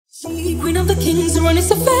Queen of the kings running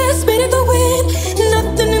so fast, spinning the wind.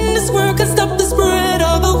 Nothing in this world can stop the spread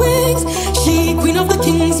of her wings. She, queen of the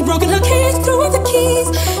kings, broken her cage, threw her the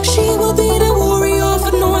keys. She will be the warrior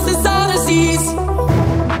for north and south and seas.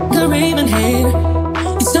 Got raven hair,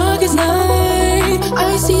 it's dark as night.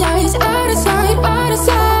 Icy eyes, out of sight, out of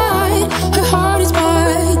sight. Her heart is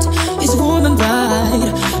white, it's warm and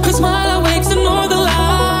bright. Her smile awakes the northern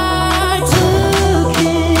light.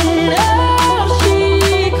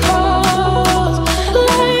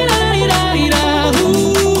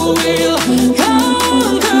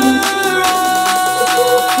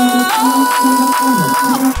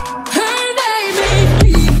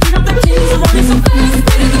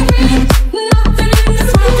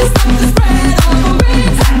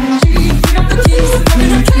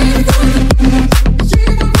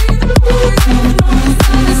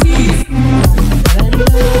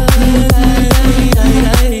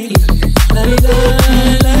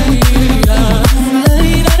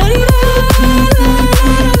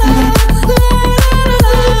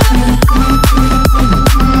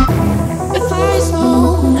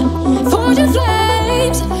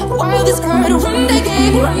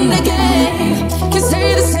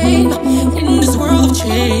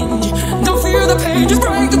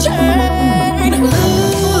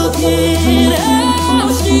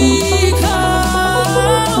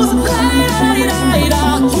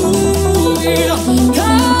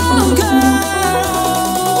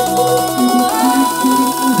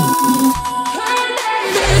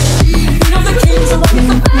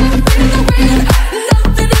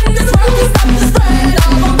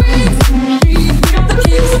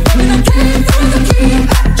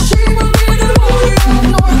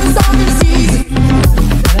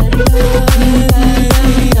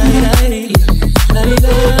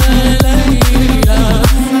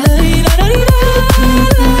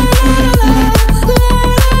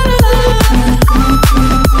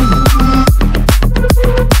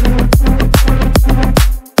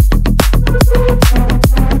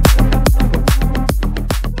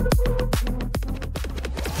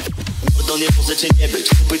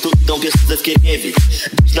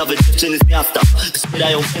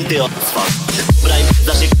 Wspierają pięty od asfalt. Dobra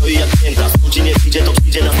impreza się kroi jak pięta. Skąd ci nie przyjdzie, to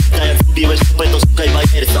przyjdzie na styka. Jak zgubiłeś kupę, to szukaj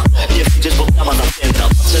bajersa. Nie przyjdziesz, bo brama zamknięta.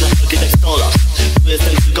 Patrzę na walkę tak stolarz. Tu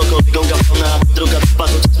jestem tylko kolegą Gawrona. Droga typa,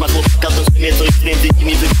 to czas ma chłopaka. To mnie coś między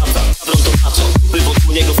nimi wypada. Gawron to patrzą, by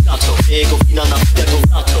wokół niego skaczą. Nie jego wina na jak go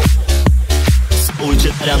znaczą. Spójcie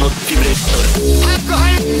na rano wibrywator.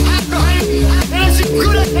 Teraz w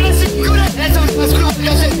górę, lecą z grupy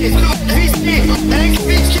gazety.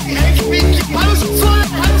 Gwizdki, ręki, palusz słowa,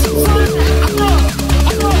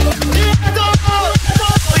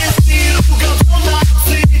 to jest styl Gawrona.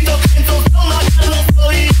 Psy to kręcą strona, czarno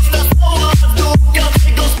stoi na stołach. Dupka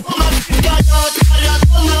tego spona, krywka jak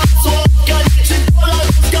maratona. Słodka niczym pola,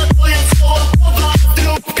 ludzka to jest słowa.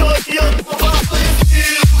 Drupko i odmowa. To jest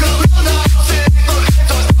styl Gawrona. Psy to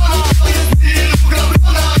kręcą strona, to jest styl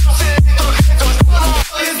Gawrona. Psy to kręcą strona,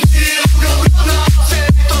 to jest styl Gawrona. Psy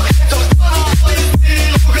to kręcą strona, to jest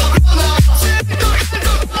styl Gawrona. Psy to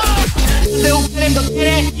kręcą strona. Ty uperem do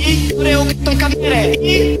tyle i które ukrytą kamerę.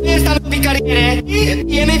 I nie stanowi karierę. I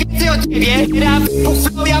wiemy więcej o ciebie. Rap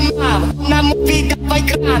w ja mam. Ona mówi dawaj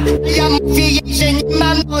krat. A ja mówię jej, że nie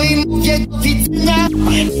mam. No i mówię do widzenia.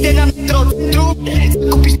 Idę na metro centrum.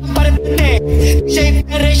 Zakupisz tam parę petek. Dzisiaj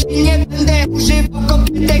w RS-ie nie będę używał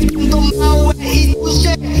kopietek. Będą małe i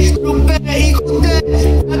duże. Grube i chude.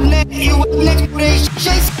 Ładne i ładne, które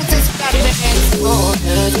dzisiaj słońce skarne. O,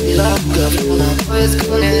 teraz chwila Gawrona. To jest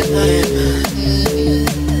koniec.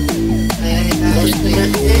 Można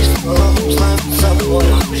jeść, bo można zawołać.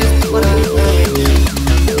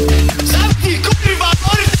 Zamknij kurwa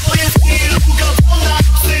mordę. To jest styl Gawrona.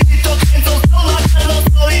 Psy to kręcą strona. Czarno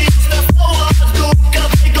stoi już na stołach. Dupka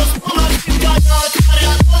tego spona. Krywka jak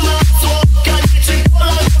maratona. Słodka niczym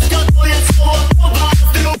pola. Ludzka to jest słowa.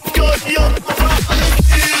 Drupko i odmowa. To jest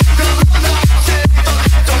styl Gawrona. Psy to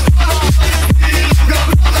kręcą strona. To jest styl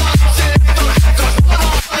Gawrona. Psy to kręcą strona.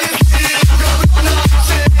 To jest styl Gawrona.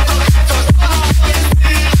 Psy to kręcą strona. To jest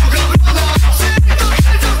styl Gawrona. Psy to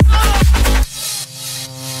kręcą strona.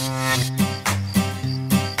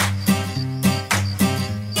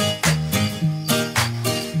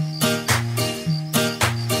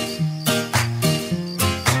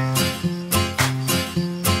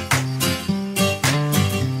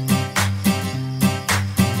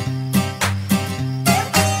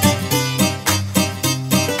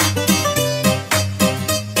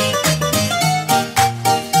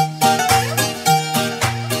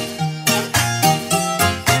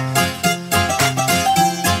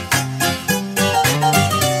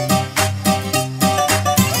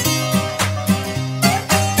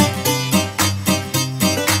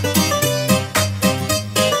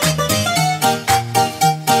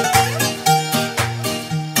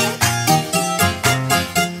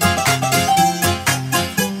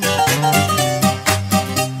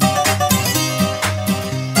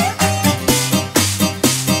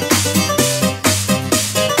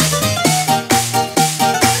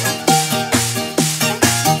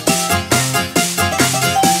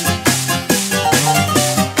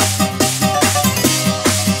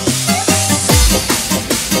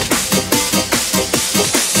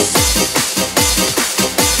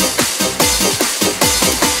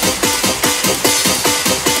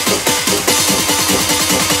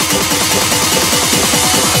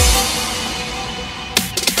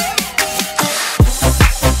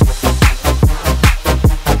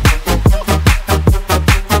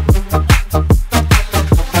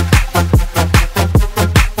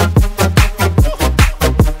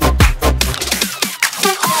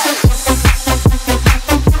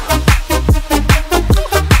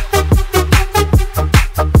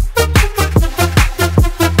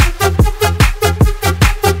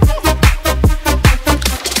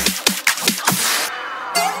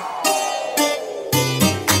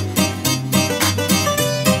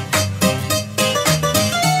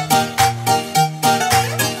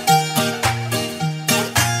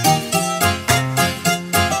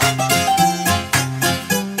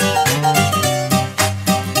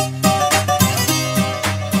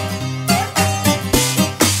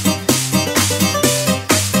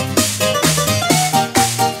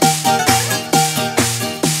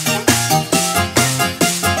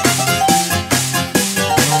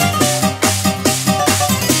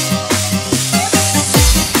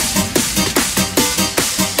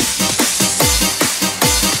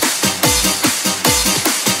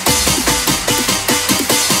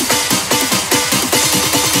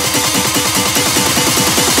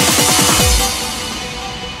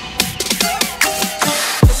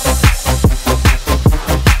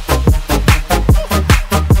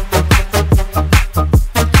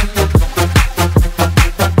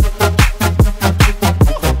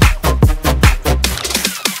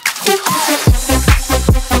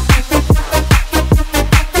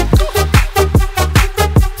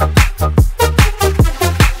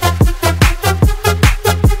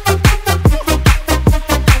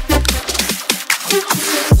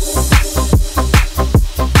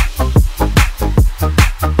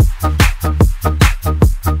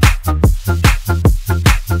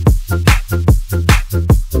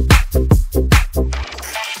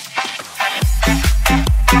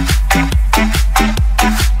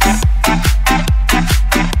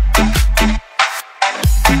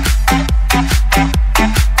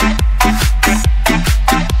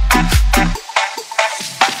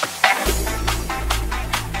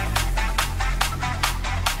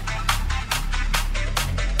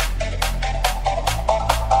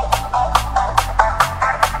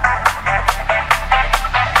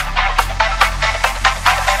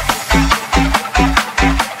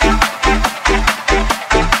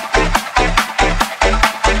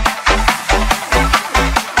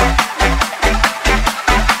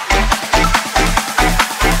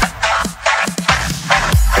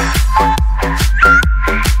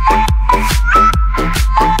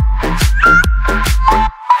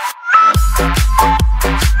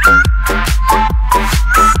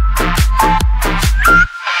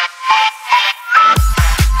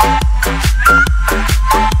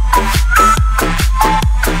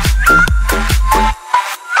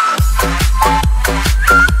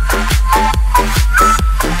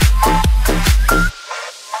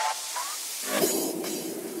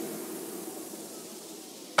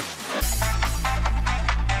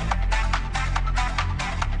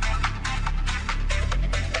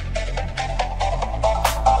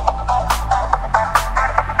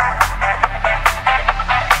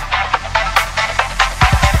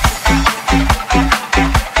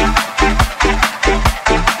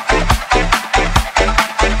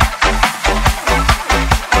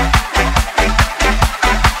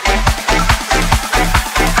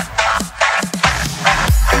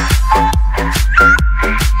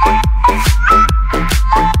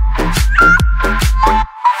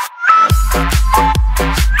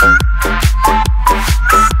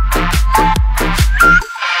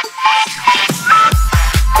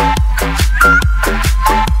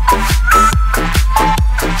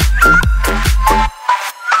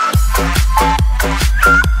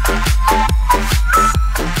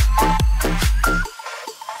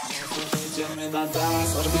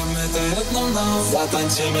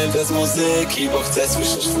 Zatańczymy bez muzyki, bo chcę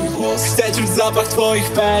słyszeć twój głos. Chcę czuć zapach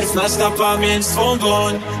twoich perf, znać na pamięć swą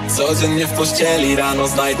dłoń. Codziennie w pościeli rano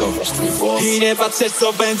znajdować twój włos. I nie patrzeć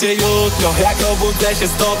co będzie jutro, jak obudzę się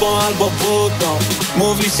z tobą albo budną.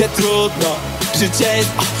 Mówi się trudno, życie jest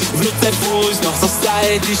wrócę późno.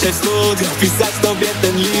 Zostaję dzisiaj w studio, pisać tobie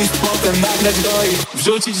ten list, potem nagrać go i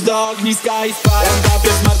wrzucić do ogniska i spać. Rapię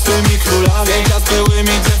z martwymi królami, z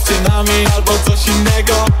byłymi dziewczynami albo coś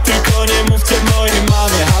innego. Tylko nie mówcie mojej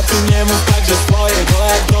mamie, a ty nie mów także swojej, bo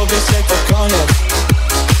jak dowiesz się to koniec.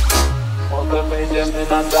 Może wyjdziemy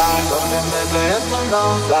na dach, robimy to jedną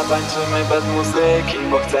noc. Zatańczymy bez muzyki,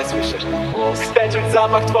 bo chcę słyszeć ten głos. Chcę czuć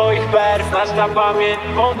zapach twoich perf, znać na pamięć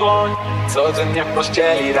twą dłoń. Codziennie w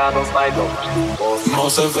pościeli rano znajdą głos.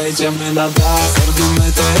 Może wejdziemy na dach,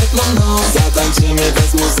 zrobimy to jedną noc. Zatańczymy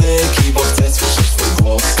bez muzyki, bo chcę słyszeć twój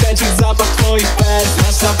głos. Chcę czuć zapach twoich perf,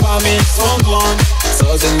 znać na pamięć twą dłoń.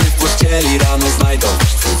 Codziennie w pościeli rano znajdą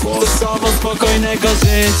twój głos. Ze sobą spokojnego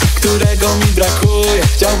życia, którego mi brakuje.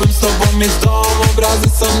 Chciałbym z tobą mieć dom, obrazy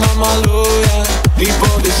są namaluję i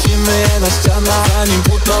powiesimy je na ścianach. Zanim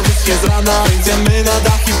płótno wyschnie z rana, wejdziemy na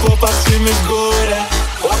dach i popatrzymy w górę.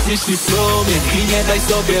 Łapniesz mi strumień i nie daj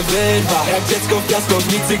sobie wyrwać, jak dziecko w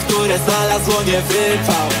piaskownicy, które znalazło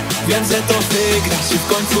niewypał. Wiem, że to wygrasz i w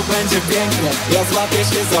końcu będzie pięknie. Ja złapię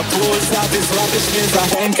się za puls, a ty złapiesz mnie za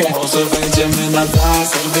rękę. Może wejdziemy na dach,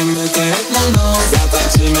 zrobimy to jedną noc.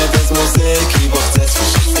 Zatańczymy bez muzyki, bo chcę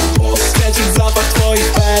słyszeć twój głos. Chcę czuć zapach twoich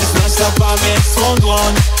perf, znać na pamięć swą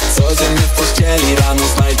dłoń. Codziennie w pościeli rano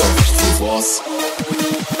znajdą twój głos.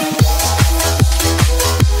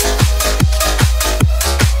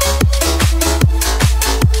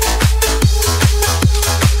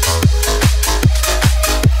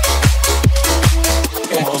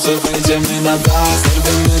 Może wejdziemy na dach,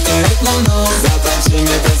 zrobimy to jedną noc.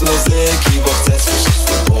 Zatańczymy bez muzyki, bo chcę słyszeć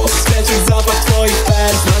twój głos. Chcę czuć zapach twoich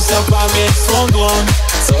perf, znać na pamięć swą dłoń.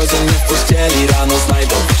 Codziennie w pościeli rano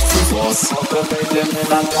znajdą twój głos. Może wejdziemy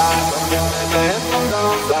na dach, zrobimy to jedną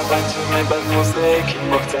noc. Zatańczymy bez muzyki,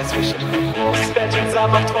 bo chcę słyszeć twój głos. Chcę czuć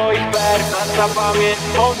zapach twoich perf, znać na pamięć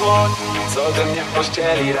swą dłoń. Codziennie w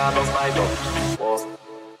pościeli rano znajdą twój głos.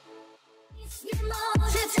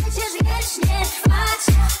 Może przecież wiecznie trwać,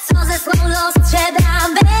 co zesłał los trzeba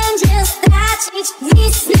będzie stracić.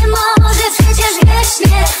 Nic nie może przecież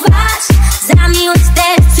wiecznie trwać, za miłość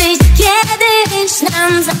też przyjść kiedyś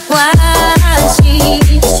nam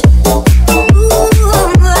zapłacić.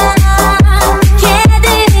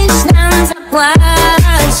 Kiedyś nam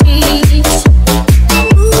zapłacić.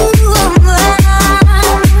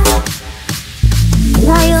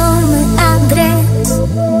 Znajomy adres,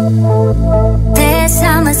 te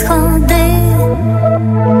same schody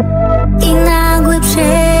i nagły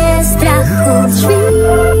przestrach u drzwi.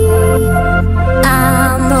 A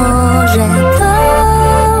może to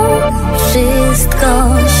wszystko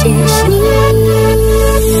się śni?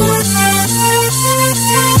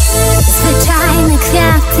 Zwyczajne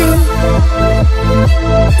kwiaty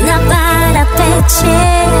na parapecie,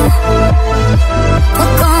 po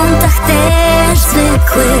kątach też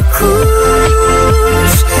zwykły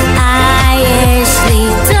kurz. A jeśli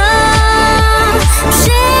to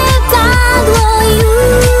przypadło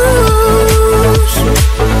już,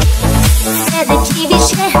 wtedy dziwię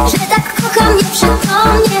się, że tak kocham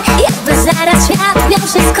nieprzytomnie, jakby zaraz świat miał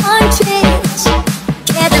się skończyć.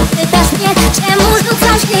 Kiedy pytasz mnie, czemu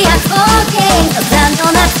rzucam się jak ogień, to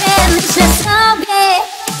ramiona te myślę sobie.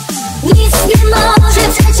 Nic nie może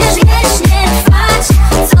przecież wiecznie trwać,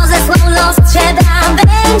 co zesłał los trzeba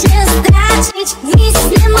będzie stracić. Nic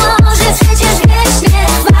nie może przecież wiecznie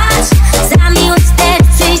trwać, za miłość też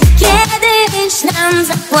przyjść kiedyś nam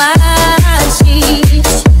zapłacić.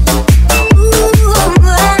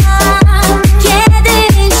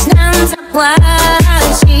 Kiedyś nam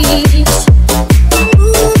zapłacić.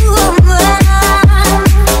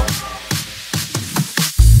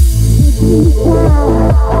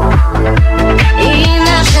 I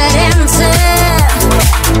nasze ręce,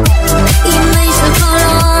 i myśl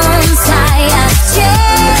boląca jak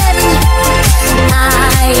cień. A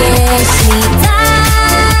jeśli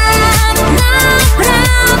tak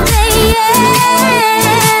naprawdę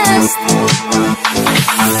jest,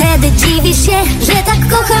 wtedy dziwisz się, że tak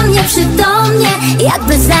kocham nieprzytomnie,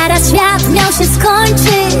 jakby zaraz świat miał się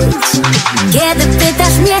skończyć. Kiedy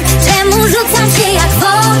pytasz mnie, czemu rzucam się jak w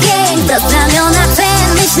ogień, to z ramiona twe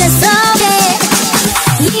myślę sobie.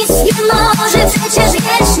 Nic nie może przecież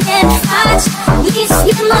wiecznie trwać, nic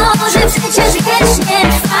nie może przecież wiecznie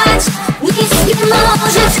trwać. Nic nie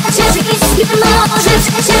może przecież, nic nie może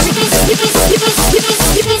przecież,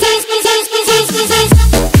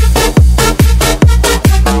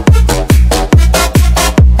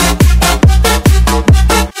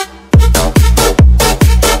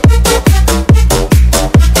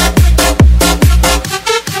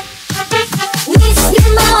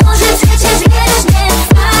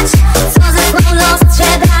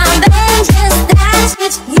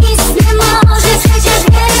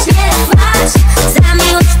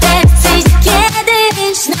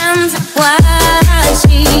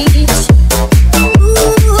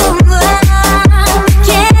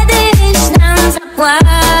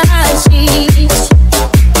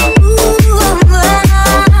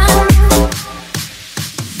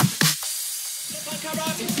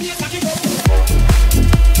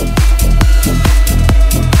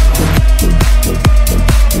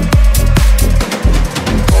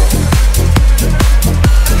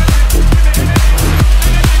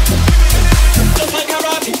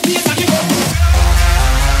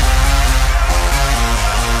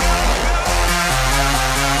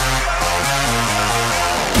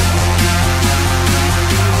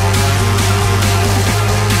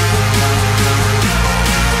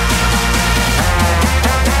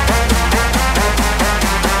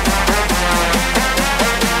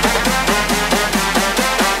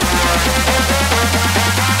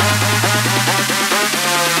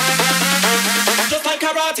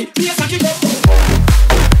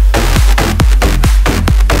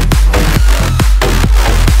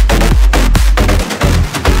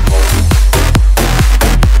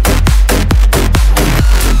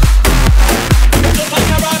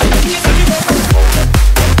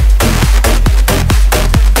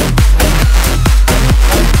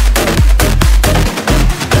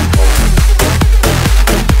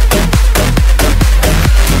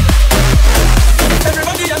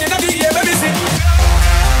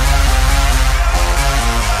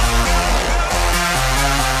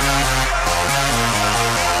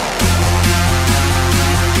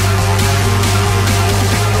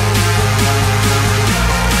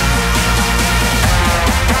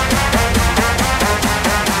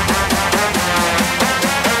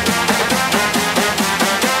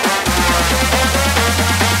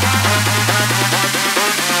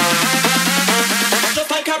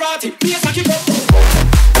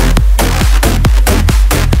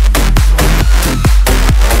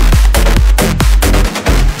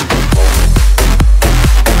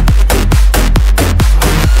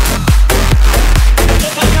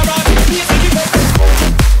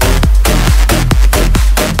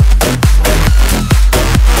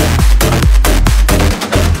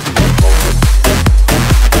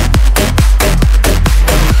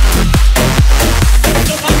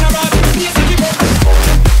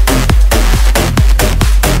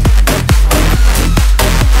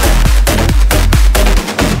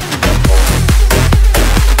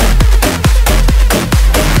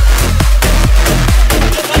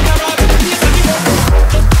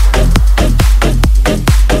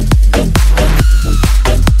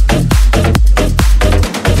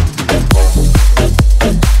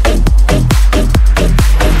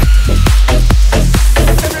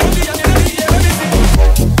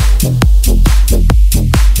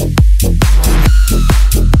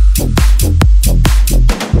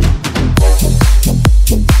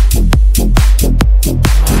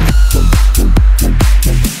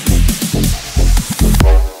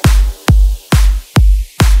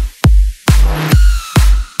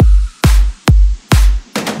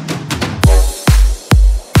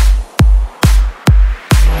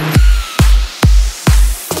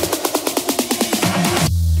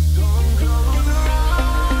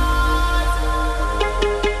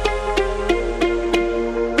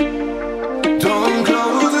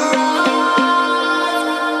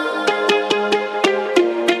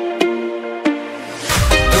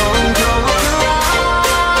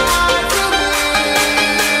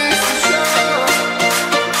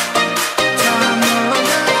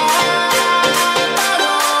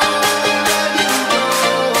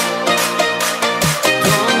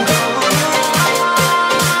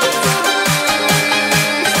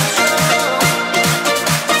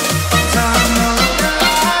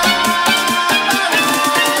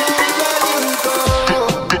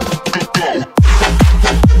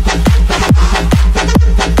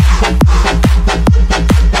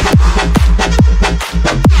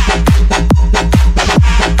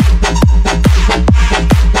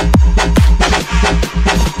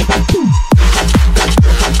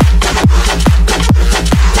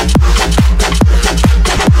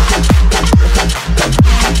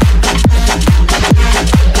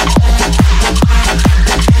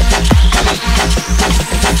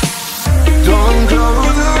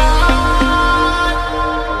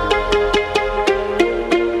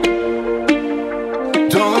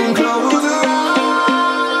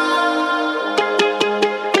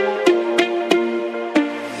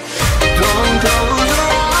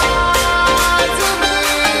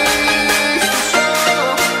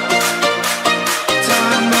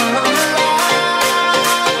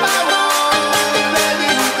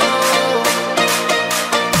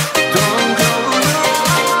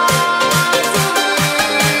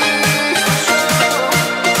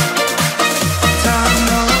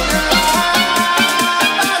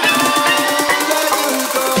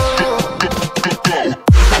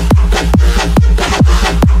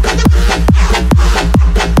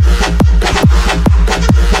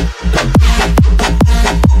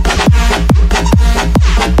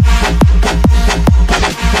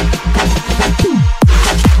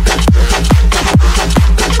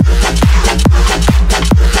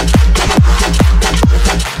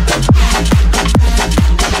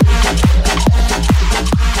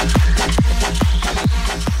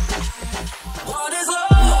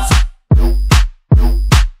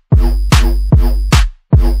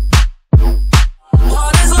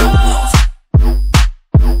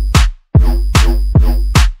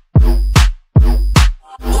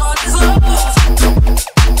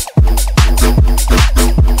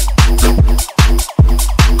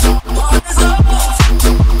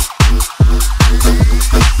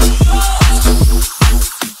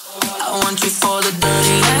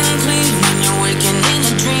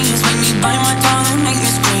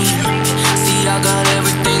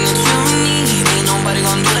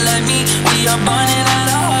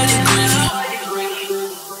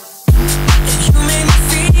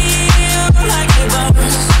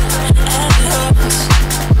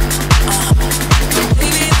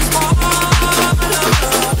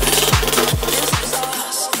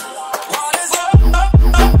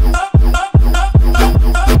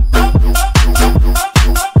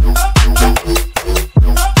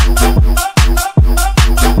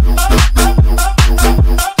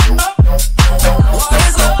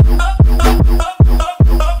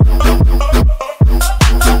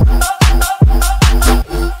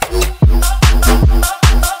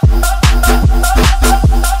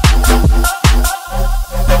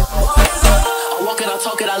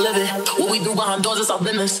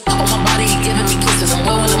 On my body, he giving me kisses. I'm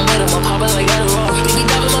going to murder, my papa like Adderall. Baby,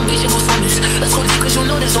 diving my bitch, you gon' swim this. Let's go deep, cause you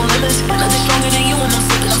know there's no limits. Nothing stronger than you when I'm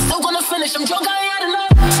sipping. I'm still gonna finish, I'm drunk, I ain't had enough.